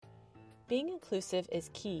Being inclusive is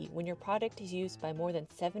key when your product is used by more than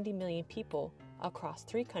 70 million people across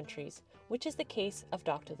 3 countries, which is the case of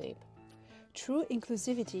Doctolib. True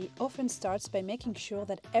inclusivity often starts by making sure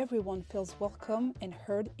that everyone feels welcome and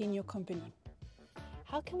heard in your company.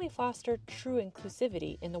 How can we foster true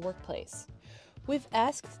inclusivity in the workplace? We've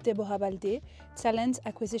asked Déborah Baldé, Talent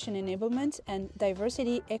Acquisition Enablement and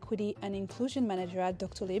Diversity, Equity and Inclusion Manager at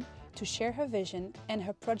Doctolib, to share her vision and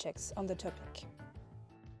her projects on the topic.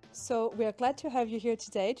 So we are glad to have you here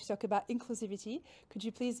today to talk about inclusivity. Could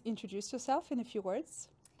you please introduce yourself in a few words?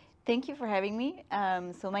 Thank you for having me.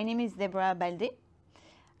 So my name is Déborah Baldé.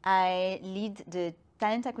 I lead the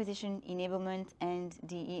Talent Acquisition Enablement and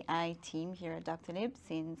DEI team here at Doctolib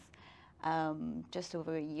since just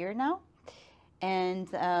over a year now.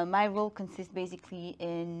 And my role consists basically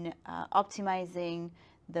in optimizing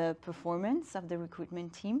the performance of the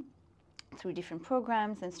recruitment team through different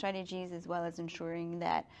programs and strategies, as well as ensuring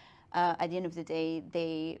that at the end of the day,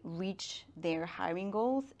 they reach their hiring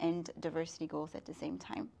goals and diversity goals at the same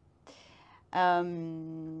time.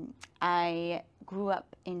 I grew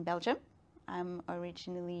up in Belgium. I'm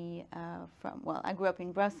originally I grew up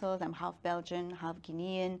in Brussels. I'm half Belgian, half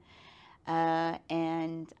Guinean.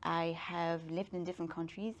 And I have lived in different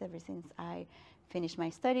countries ever since I finished my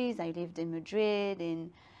studies. I lived in Madrid,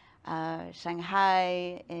 in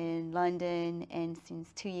Shanghai, in London, and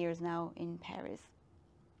since 2 years now in Paris.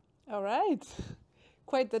 All right.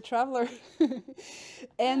 Quite the traveler.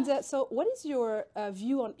 And so what is your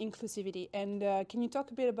view on inclusivity? And can you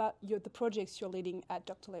talk a bit about the projects you're leading at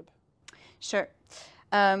Doctolib? Sure.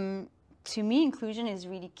 To me, inclusion is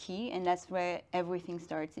really key, and that's where everything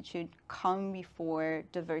starts. It should come before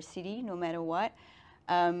diversity, no matter what.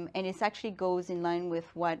 And it actually goes in line with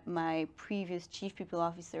what my previous chief people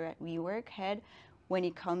officer at WeWork had when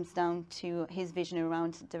it comes down to his vision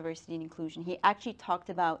around diversity and inclusion. He actually talked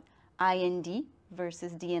about IND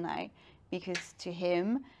versus DNI, because to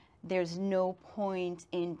him, there's no point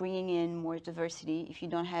in bringing in more diversity if you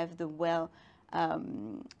don't have the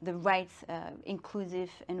right inclusive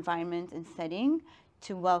environment and setting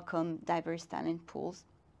to welcome diverse talent pools.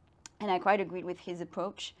 And I quite agreed with his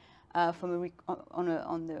approach.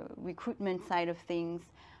 On the recruitment side of things,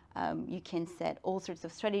 you can set all sorts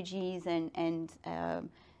of strategies and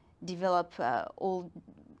develop a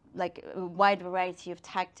wide variety of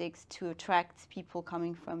tactics to attract people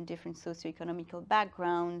coming from different socioeconomical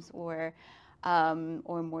backgrounds or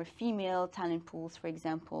more female talent pools, for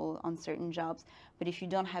example, on certain jobs. But if you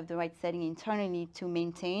don't have the right setting internally to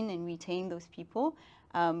maintain and retain those people,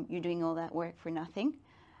 you're doing all that work for nothing.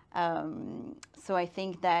 So I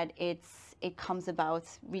think that it comes about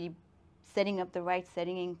really setting up the right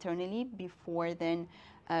setting internally before then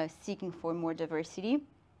seeking for more diversity.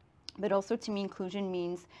 But also, to me, inclusion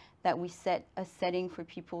means that we set a setting for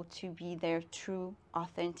people to be their true,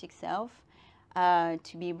 authentic self,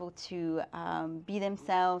 to be able to be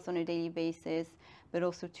themselves on a daily basis, but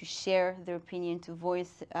also to share their opinion, to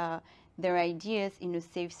voice their ideas in a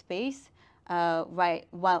safe space,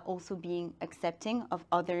 while also being accepting of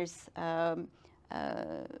others'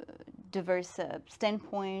 diverse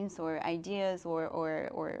standpoints or ideas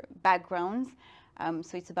or backgrounds.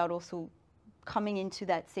 So it's about also coming into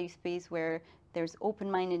that safe space where there's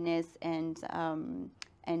open-mindedness and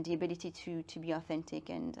the ability to be authentic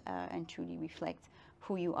and truly reflect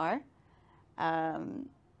who you are.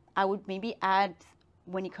 I would maybe add,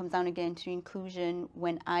 when it comes down again to inclusion,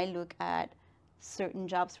 when I look at certain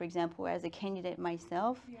jobs, for example, as a candidate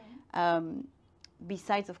myself,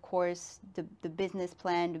 besides, of course, the business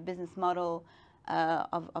plan, the business model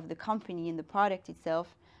of the company and the product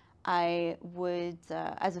itself, I would,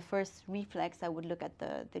 as a first reflex, I would look at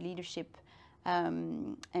the leadership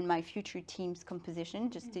and my future team's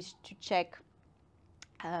composition, just to check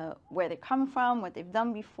where they come from, what they've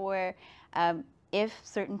done before, if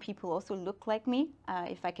certain people also look like me,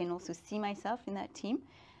 if I can also see myself in that team.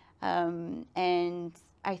 And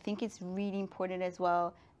I think it's really important as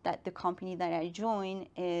well that the company that I join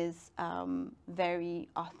is very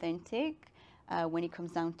authentic when it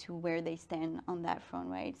comes down to where they stand on that front,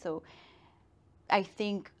 right? So I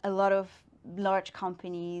think a lot of large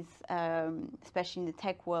companies, especially in the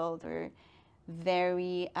tech world, are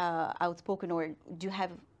very outspoken or do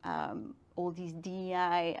have all these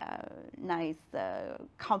DEI nice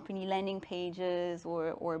company landing pages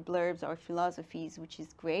or blurbs or philosophies, which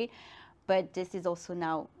is great. But this is also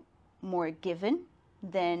now more given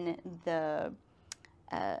than a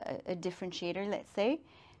differentiator, let's say.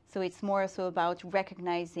 So it's more so about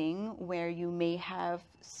recognizing where you may have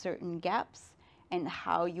certain gaps and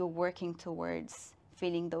how you're working towards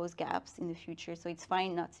filling those gaps in the future. So it's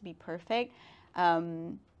fine not to be perfect,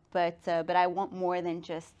 but I want more than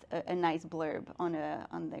just a nice blurb on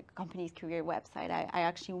the company's career website. I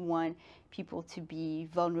actually want people to be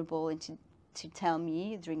vulnerable and to tell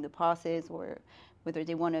me during the process, or whether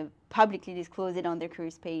they want to publicly disclose it on their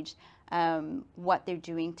careers page, what they're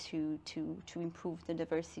doing to improve the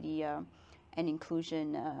diversity and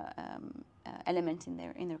inclusion element in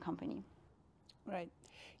their company. Right.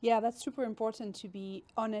 Yeah, that's super important to be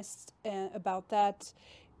honest about that,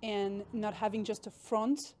 and not having just a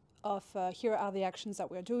front of here are the actions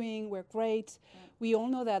that we're doing, we're great. Yeah. We all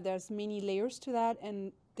know that there's many layers to that,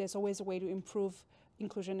 and there's always a way to improve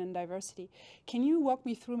inclusion and diversity. Can you walk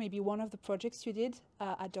me through maybe one of the projects you did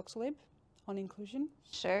at Doctolib on inclusion?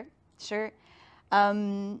 Sure. So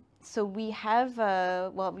we have,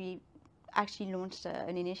 we actually launched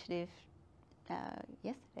an initiative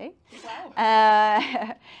yesterday.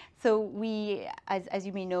 Wow. So we, as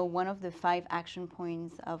you may know, one of the 5 action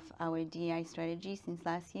points of our DEI strategy since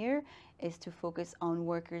last year is to focus on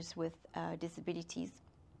workers with disabilities,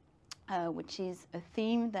 which is a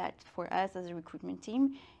theme that for us as a recruitment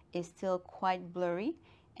team is still quite blurry,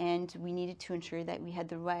 and we needed to ensure that we had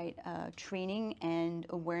the right training and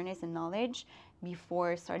awareness and knowledge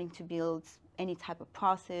before starting to build any type of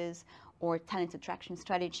process or talent attraction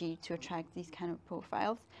strategy to attract these kind of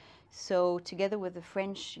profiles. So together with the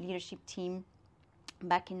French leadership team,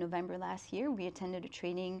 back in November last year, we attended a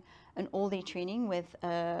training, an all-day training with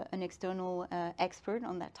an external expert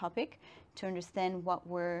on that topic to understand what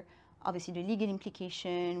were obviously the legal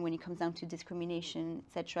implication when it comes down to discrimination,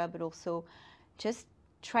 etc., but also just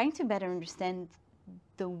trying to better understand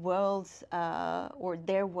the world's or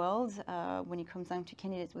their world when it comes down to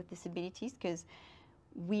candidates with disabilities, because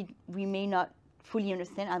we may not fully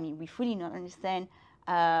understand, we fully not understand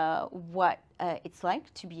what it's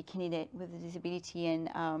like to be a candidate with a disability, and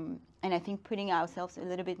I think putting ourselves a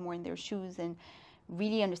little bit more in their shoes and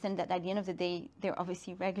really understand that at the end of the day, they're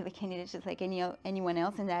obviously regular candidates just like anyone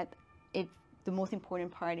else, and that the most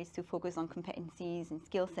important part is to focus on competencies and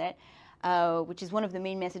skill set, which is one of the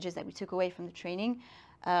main messages that we took away from the training.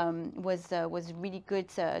 Was really good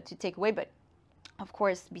to take away, but of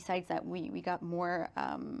course, besides that, we got more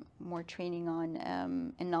training on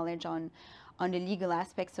and knowledge on the legal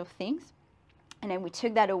aspects of things, and then we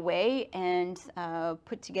took that away and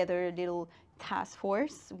put together a little task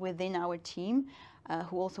force within our team,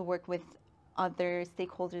 who also work with other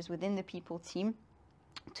stakeholders within the people team,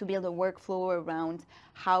 to build a workflow around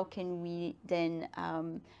how can we then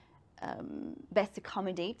best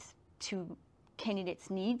accommodate to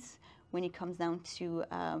candidates' needs when it comes down to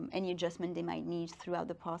any adjustment they might need throughout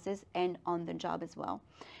the process and on the job as well.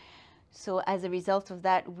 So as a result of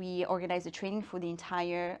that, we organized a training for the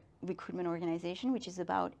entire recruitment organization, which is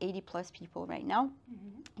about 80 plus people right now,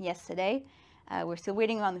 yesterday. We're still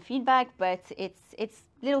waiting on the feedback, but it's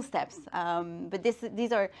little steps. But this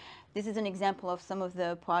is an example of some of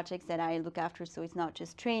the projects that I look after. So it's not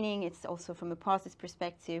just training, it's also from a process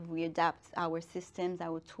perspective. We adapt our systems,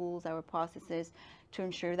 our tools, our processes to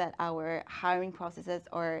ensure that our hiring processes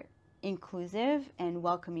are inclusive and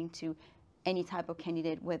welcoming to any type of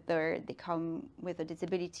candidate, whether they come with a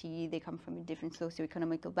disability, they come from a different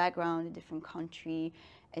socioeconomic background, a different country,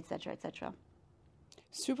 etc., etc.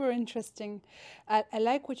 Super interesting. I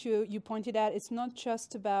like what you pointed out. It's not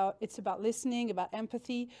just about listening, about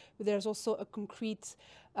empathy, but there's also a concrete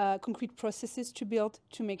processes to build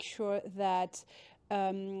to make sure that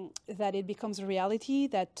that it becomes a reality,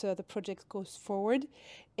 that the project goes forward.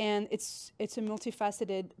 And it's a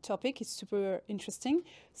multifaceted topic. It's super interesting.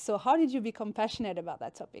 So how did you become passionate about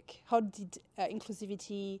that topic? How did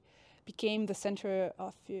inclusivity became the center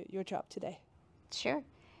of your job today? Sure.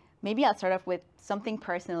 Maybe I'll start off with something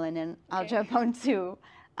personal, and then I'll jump on to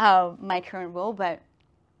my current role. But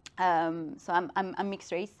so I'm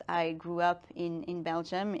mixed race. I grew up in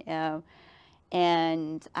Belgium,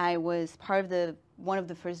 and I was part of one of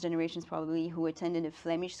the first generations probably who attended a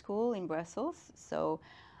Flemish school in Brussels. So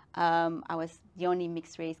I was the only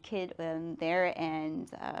mixed race kid there,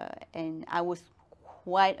 and I was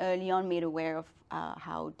quite early on made aware of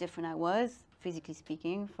how different I was, physically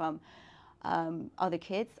speaking, from other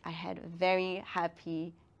kids. I had a very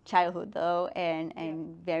happy childhood though,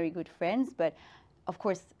 and very good friends. But of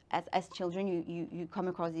course, as children, you come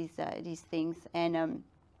across these things, and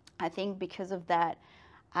I think because of that,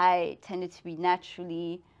 I tended to be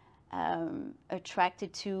naturally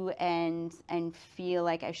attracted to and feel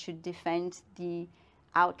like I should defend the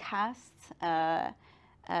outcasts,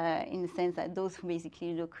 in the sense that those who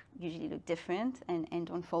basically usually look different and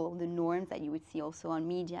don't follow the norms that you would see also on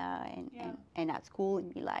media and at school in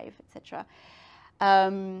real life, etc.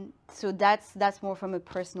 So that's more from a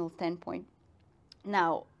personal standpoint.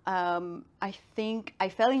 Now, I think I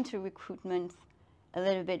fell into recruitment a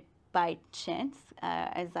little bit by chance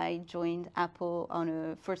as I joined Apple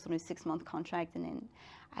first on a 6-month contract, and then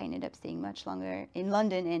I ended up staying much longer in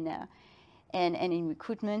London and in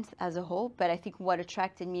recruitment as a whole. But I think what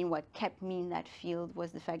attracted me and what kept me in that field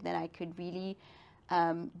was the fact that I could really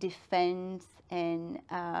defend and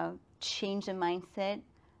change the mindset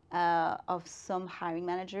of some hiring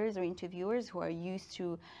managers or interviewers who are used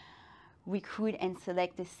to recruit and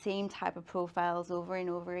select the same type of profiles over and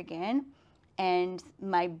over again. And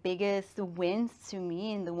my biggest wins to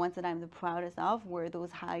me, and the ones that I'm the proudest of, were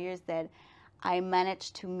those hires that I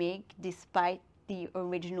managed to make despite the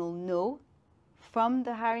original no from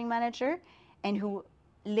the hiring manager, and who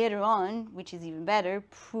later on, which is even better,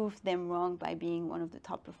 proved them wrong by being one of the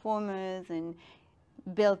top performers and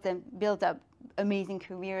built up amazing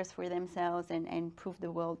careers for themselves and proved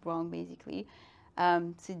the world wrong, basically.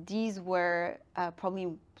 So these were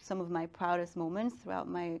probably some of my proudest moments throughout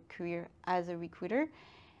my career as a recruiter.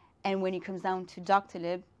 And when it comes down to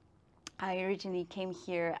Doctolib, I originally came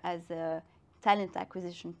here as a talent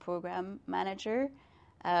acquisition program manager,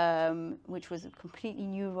 which was a completely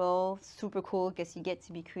new role, super cool because you get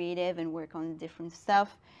to be creative and work on different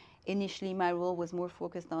stuff. Initially, my role was more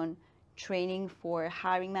focused on training for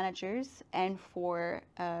hiring managers and for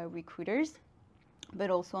recruiters,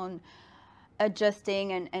 but also on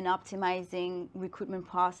adjusting and optimizing recruitment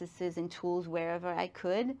processes and tools wherever I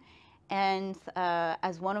could. And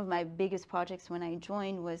as one of my biggest projects when I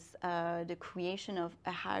joined was the creation of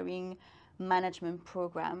a hiring management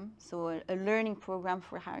program, so a learning program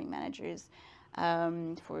for hiring managers,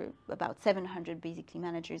 for about 700 basically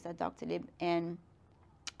managers at Doctolib. And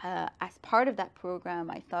as part of that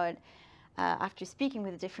program, I thought, after speaking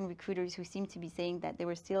with different recruiters who seemed to be saying that there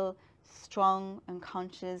were still strong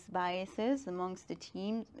unconscious biases amongst the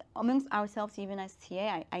team, amongst ourselves, even as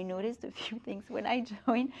TA, I noticed a few things when I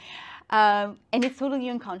joined. And it's totally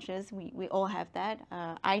unconscious. We all have that.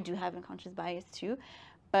 I do have unconscious bias too.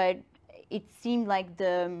 But it seemed like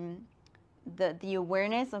the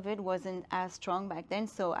awareness of it wasn't as strong back then.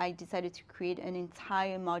 So I decided to create an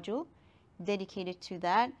entire module dedicated to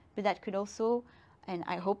that. But that could also, and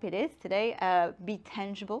I hope it is today, be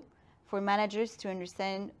tangible for managers to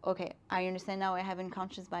understand, okay, I understand now I have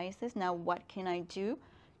unconscious biases. Now what can I do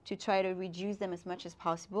to try to reduce them as much as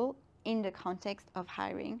possible in the context of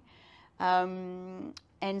hiring? And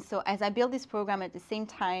so as I built this program, at the same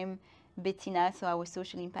time, Bettina, so our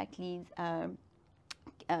social impact lead,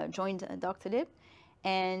 joined Doctolib.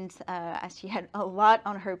 And as she had a lot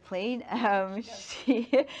on her plate,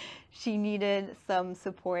 she needed some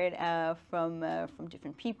support from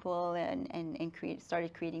different people and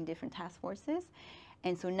started creating different task forces.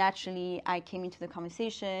 And so naturally, I came into the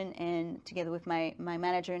conversation, and together with my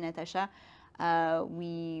manager, Natasha,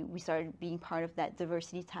 we started being part of that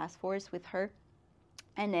diversity task force with her.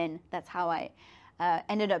 And then that's how I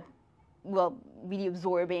ended up, really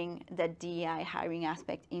absorbing that DEI hiring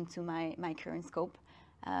aspect into my current scope.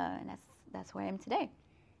 And that's where I am today.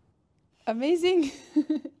 Amazing.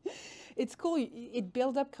 It's cool. It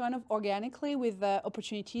built up kind of organically with the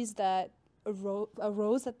opportunities that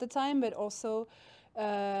arose at the time, but also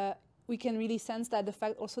we can really sense that the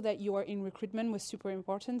fact also that you are in recruitment was super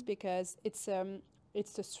important, because it's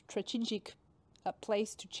a strategic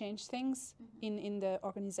place to change things in the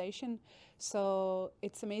organization. So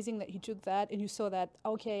it's amazing that you took that and you saw that,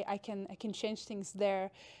 okay, I can change things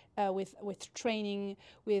there with training,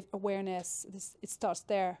 with awareness. It starts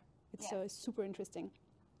there. It's super interesting.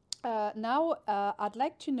 Now, I'd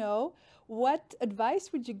like to know, what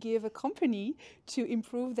advice would you give a company to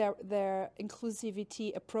improve their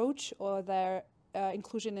inclusivity approach or their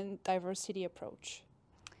inclusion and diversity approach?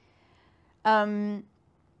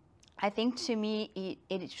 I think, to me,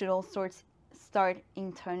 it should all start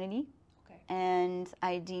internally. Okay. And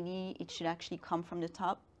ideally, it should actually come from the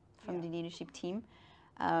top, from the leadership team.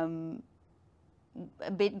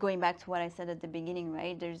 A bit going back to what I said at the beginning,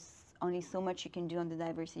 right? There's only so much you can do on the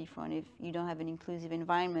diversity front if you don't have an inclusive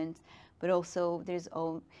environment, but also there's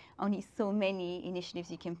only so many initiatives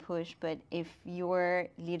you can push. But if your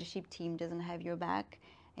leadership team doesn't have your back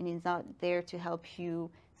and is not there to help you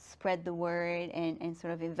spread the word and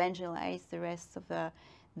sort of evangelize the rest of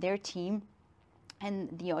their team and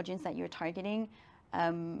the audience that you're targeting,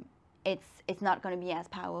 it's not going to be as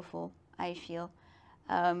powerful, I feel.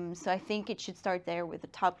 So I think it should start there with the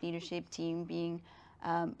top leadership team being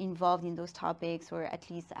involved in those topics, or at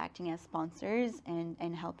least acting as sponsors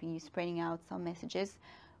and helping you spreading out some messages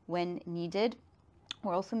when needed.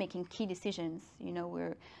 We're also making key decisions. You know,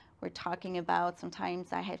 we're talking about,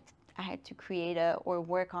 sometimes I had to create or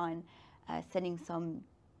work on setting some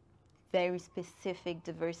very specific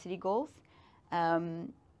diversity goals,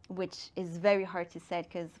 which is very hard to set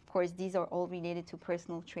because, of course, these are all related to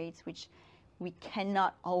personal traits, which we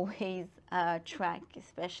cannot always track,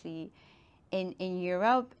 especially in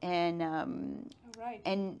Europe. And Right.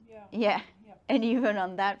 and Yeah. and even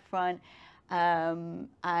on that front,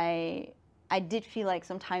 I did feel like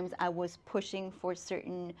sometimes I was pushing for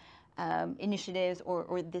certain initiatives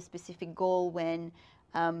or this specific goal when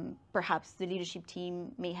perhaps the leadership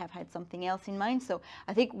team may have had something else in mind. So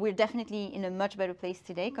I think we're definitely in a much better place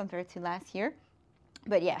today compared to last year.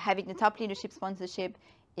 But yeah, having the top leadership sponsorship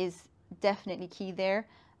is definitely key there.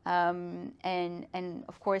 And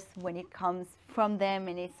of course, when it comes from them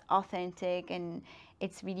and it's authentic and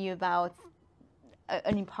it's really about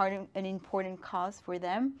an important cause for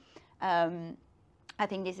them, I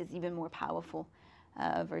think this is even more powerful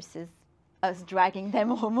versus us dragging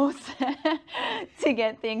them almost to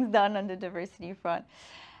get things done on the diversity front.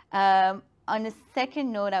 On a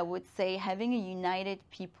second note, I would say having a united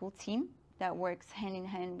people team that works hand in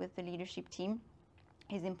hand with the leadership team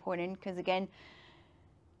is important because, again,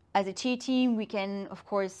 as a TA team, we can, of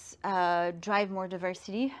course, drive more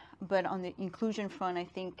diversity, but on the inclusion front, I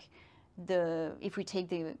think if we take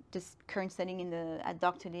this current setting at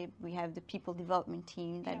Doctolib, we have the people development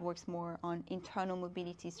team that works more on internal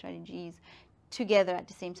mobility strategies together at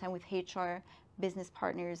the same time with HR business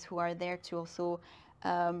partners who are there to also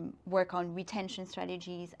work on retention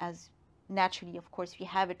strategies, as naturally, of course, we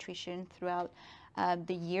have attrition throughout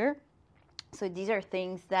the year. So these are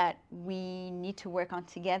things that we need to work on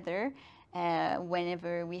together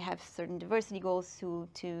whenever we have certain diversity goals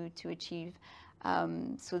to achieve,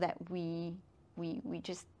 so that we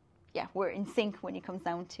just, we're in sync when it comes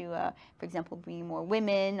down to, for example, bringing more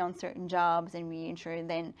women on certain jobs, and we ensure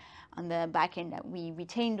then on the back end that we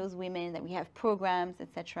retain those women, that we have programs,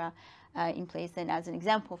 etc., in place. And as an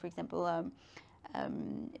example, for example,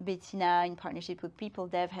 Bettina, in partnership with People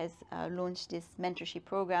Dev, has launched this mentorship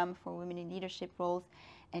program for women in leadership roles,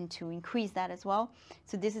 and to increase that as well.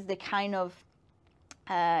 So this is the kind of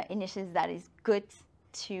initiatives that is good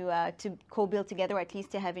to co-build together, or at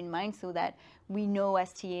least to have in mind, so that we know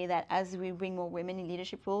as TA that as we bring more women in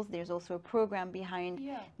leadership roles, there's also a program behind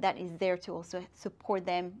that is there to also support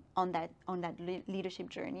them on that leadership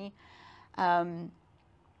journey.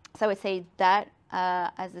 So I would say that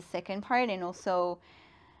as the second part. And also,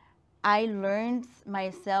 I learned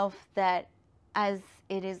myself that as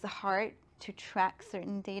it is hard to track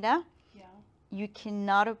certain data, you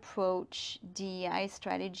cannot approach DEI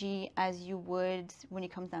strategy as you would when it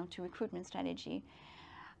comes down to recruitment strategy.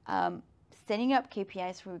 Setting up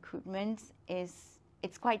KPIs for recruitment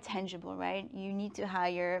it's quite tangible, right? You need to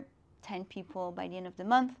hire 10 people by the end of the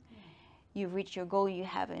month. You've reached your goal, you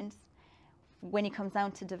haven't. When it comes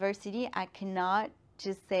down to diversity, I cannot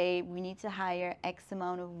just say we need to hire X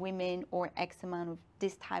amount of women or X amount of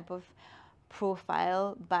this type of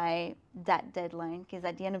profile by that deadline, because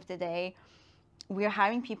at the end of the day, we're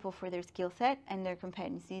hiring people for their skill set and their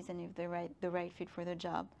competencies and if they're the right fit for the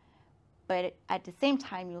job. But at the same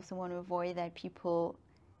time, you also want to avoid that people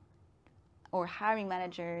or hiring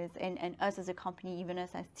managers and us as a company, even us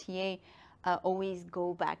as TA, always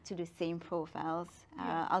go back to the same profiles.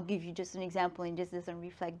 I'll give you just an example, and this doesn't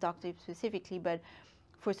reflect Doctolib specifically, but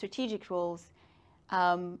for strategic roles,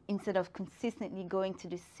 instead of consistently going to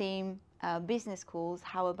the same business schools,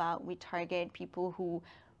 how about we target people who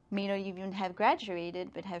may not even have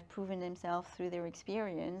graduated but have proven themselves through their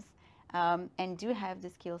experience and do have the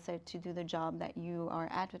skill set to do the job that you are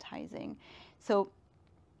advertising. So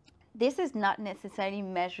this is not necessarily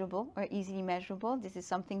measurable or easily measurable. This is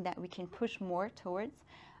something that we can push more towards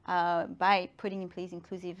by putting in place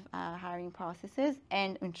inclusive hiring processes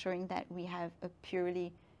and ensuring that we have a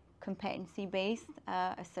purely competency-based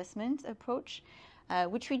assessment approach,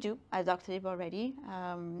 which we do at Doctolib already,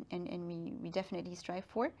 and we definitely strive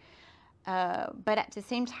for. But at the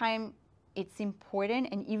same time, it's important,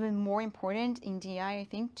 and even more important in DI, I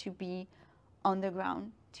think, to be on the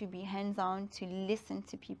ground, to be hands-on, to listen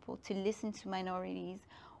to people, to listen to minorities.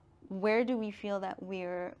 Where do we feel that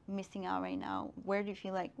we're missing out right now? Where do we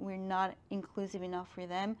feel like we're not inclusive enough for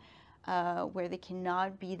them, where they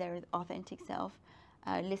cannot be their authentic self?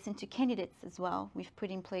 Listen to candidates as well. We've put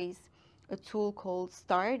in place a tool called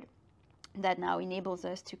START that now enables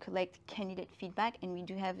us to collect candidate feedback, and we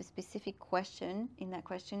do have a specific question in that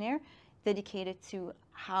questionnaire dedicated to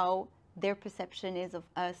how their perception is of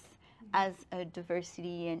us as a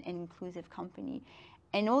diversity and inclusive company.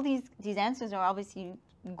 And all these answers are obviously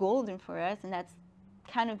golden for us, and that's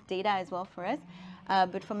kind of data as well for us.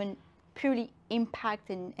 But from a purely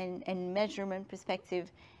impact and measurement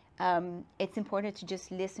perspective, it's important to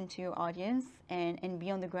just listen to your audience and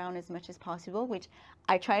be on the ground as much as possible, which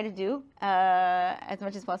I try to do as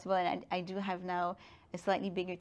much as possible. And I do have now a slightly bigger